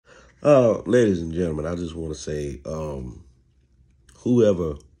Ladies and gentlemen, I just want to say,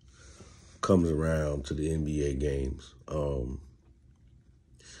 whoever comes around to the NBA games,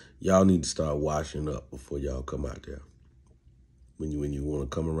 y'all need to start washing up before y'all come out there. When you want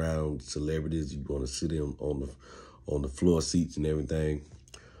to come around celebrities, you want to sit in on the floor seats and everything.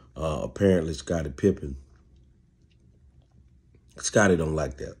 Apparently, Pippen, Scottie don't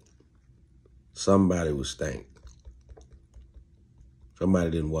like that. Somebody was stank.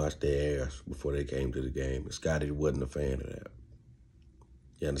 Somebody didn't wash their ass before they came to the game. And Scottie wasn't a fan of that.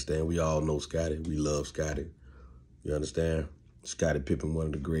 You understand? We all know Scottie. We love Scottie. You understand? Scottie Pippen, one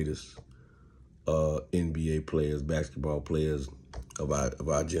of the greatest NBA players, basketball players of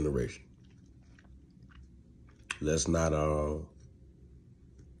our generation. Let's not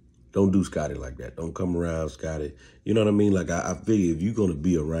don't do Scottie like that. Don't come around Scottie. You know what I mean? Like I figure if you're gonna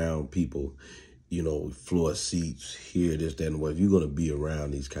be around people, you know, floor seats, here, this, that, and what, if you're gonna be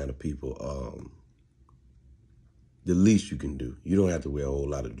around these kind of people, the least you can do. You don't have to wear a whole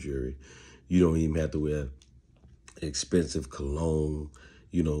lot of jewelry. You don't even have to wear expensive cologne.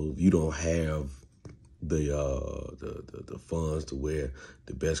 You know, you don't have the funds to wear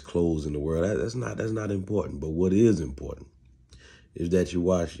the best clothes in the world. That's not important. But what is important is that you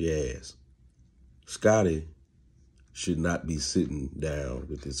wash your ass. Scottie should not be sitting down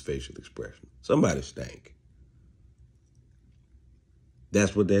with his facial expression. Somebody stank.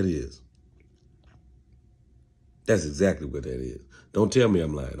 That's what that is. That's exactly what that is. Don't tell me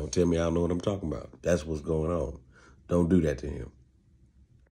I'm lying. Don't tell me I don't know what I'm talking about. That's what's going on. Don't do that to him.